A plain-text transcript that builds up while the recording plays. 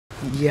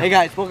Yeah. Hey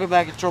guys, welcome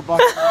back to Control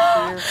Box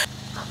here.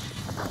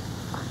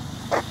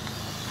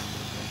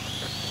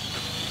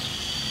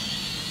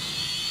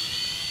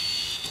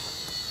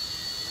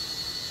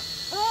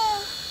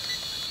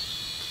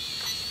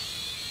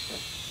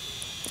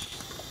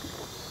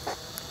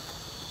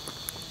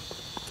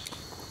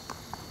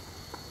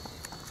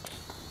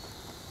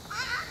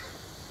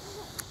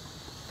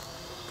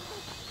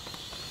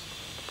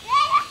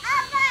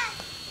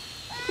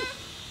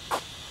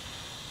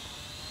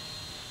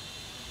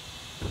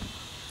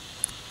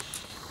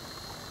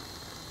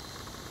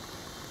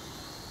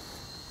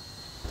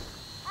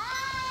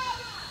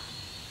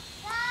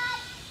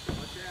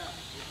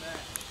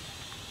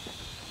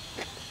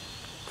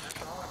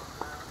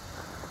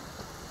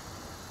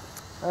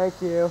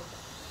 Thank you.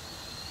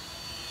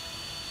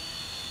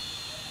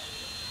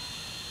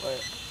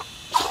 Wait.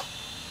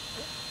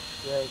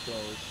 There it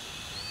goes.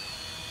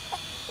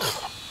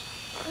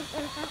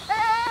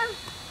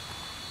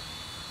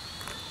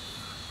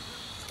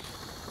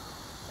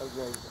 I'm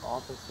going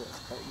opposite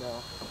right now.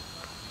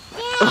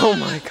 Oh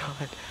my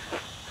god.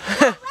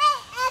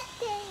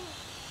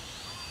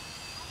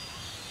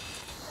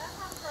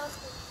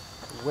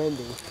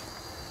 Windy.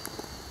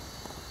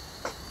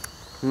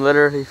 I'm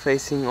literally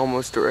facing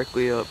almost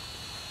directly up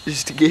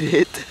just to get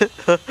hit.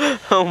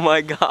 Oh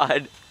my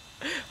god.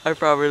 I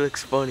probably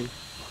looks funny.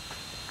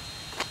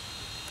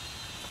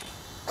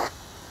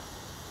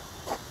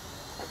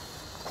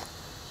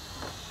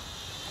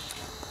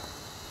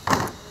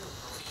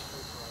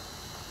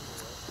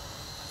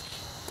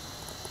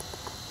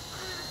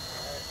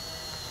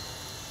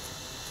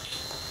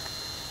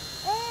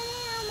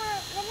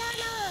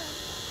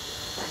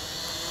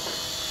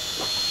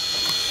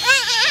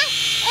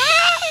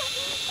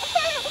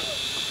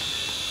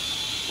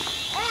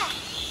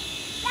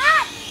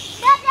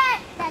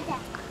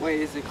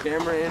 Wait, is the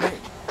camera in it?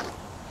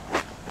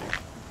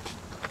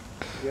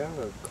 Yeah,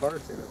 the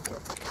car's in it. That's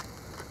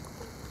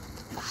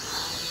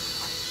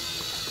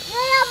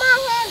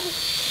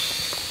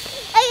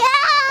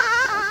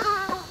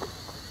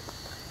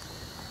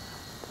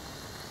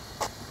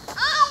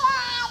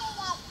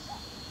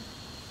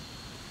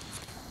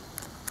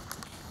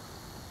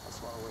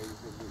why I waited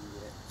to do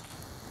it.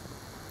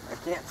 I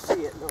can't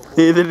see it no more.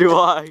 Neither do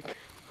I.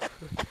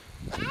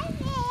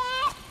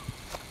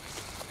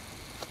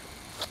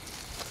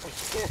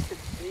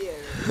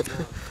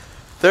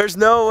 There's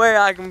no way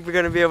I'm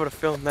gonna be able to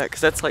film that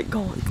because that's like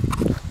going.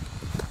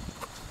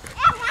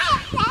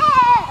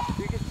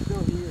 You can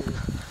still hear it.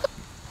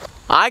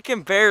 I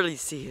can barely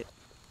see it.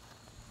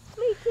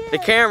 Me too. The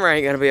camera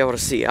ain't gonna be able to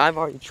see it. I've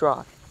already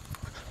tried.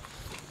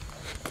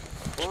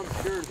 Well, I'm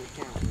sure the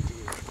camera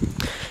will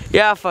be.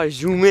 Yeah, if I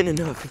zoom in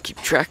enough and keep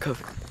track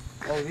of it.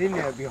 Oh, then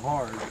that'd be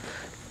hard.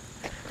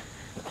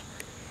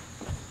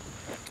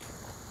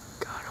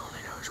 God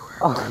only knows where.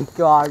 Oh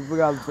god, we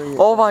gotta bring it.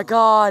 Oh my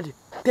god!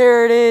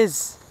 There it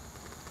is!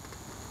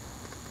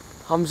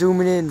 I'm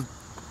zooming in.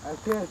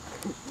 That's it.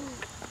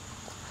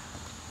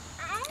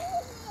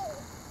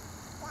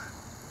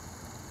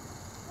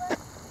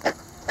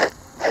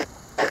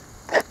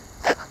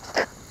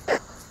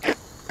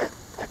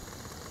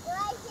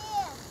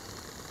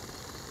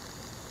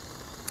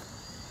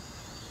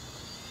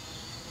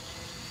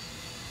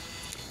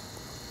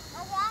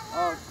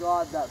 Oh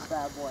god, that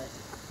bad boy.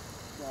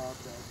 Oh,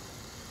 okay.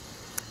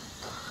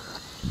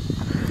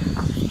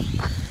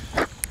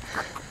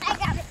 I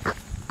got it.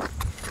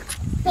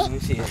 Let me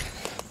see it.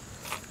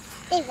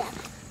 There you go.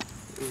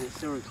 Is it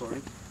still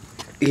recording?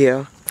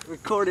 Yeah.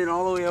 Recorded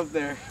all the way up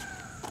there.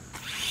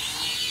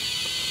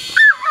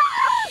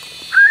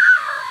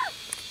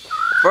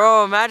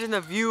 Bro, imagine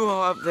the view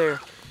up there.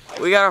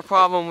 We got a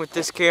problem with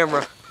this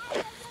camera.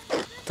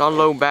 It's on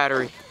low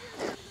battery.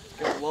 It's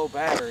got low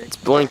battery. It's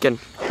blinking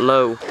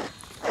low.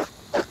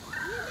 Oh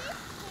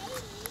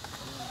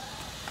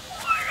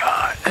my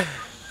god.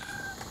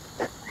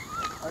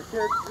 I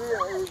can't see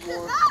it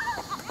anymore.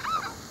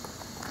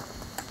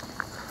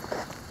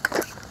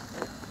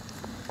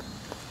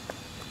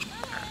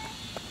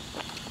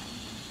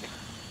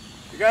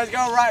 You guys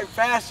go right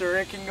faster,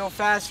 it can go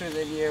faster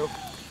than you.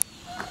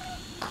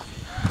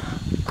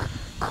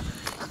 I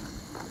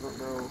don't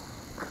know.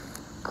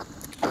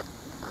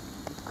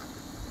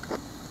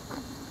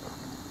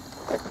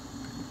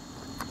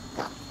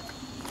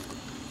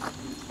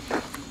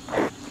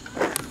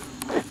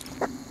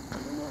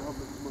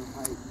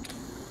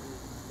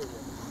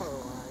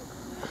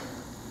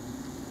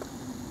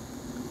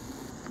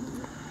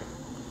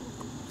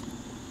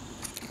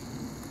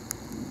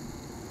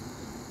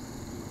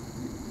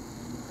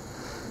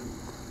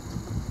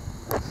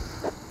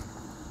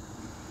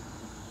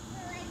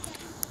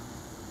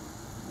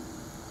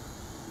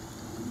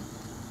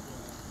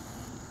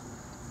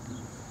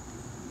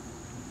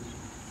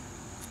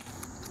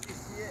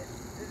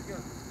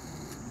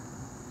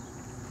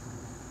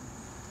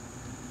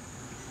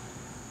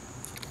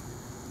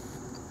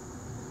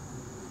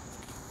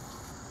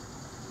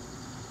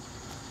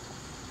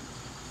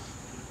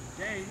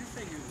 Dang, this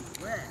thing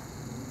is wet.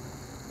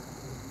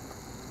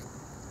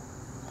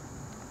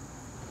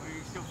 Are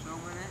you still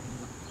filming it?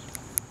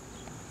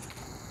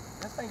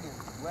 thing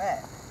is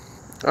wet.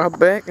 I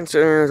bet,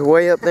 considering it was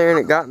way up there and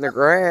it got in the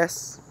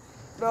grass.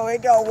 No,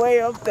 it got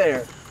way up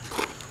there.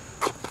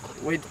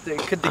 Wait,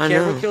 could the I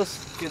camera know.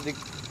 kills? Could the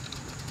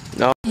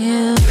No.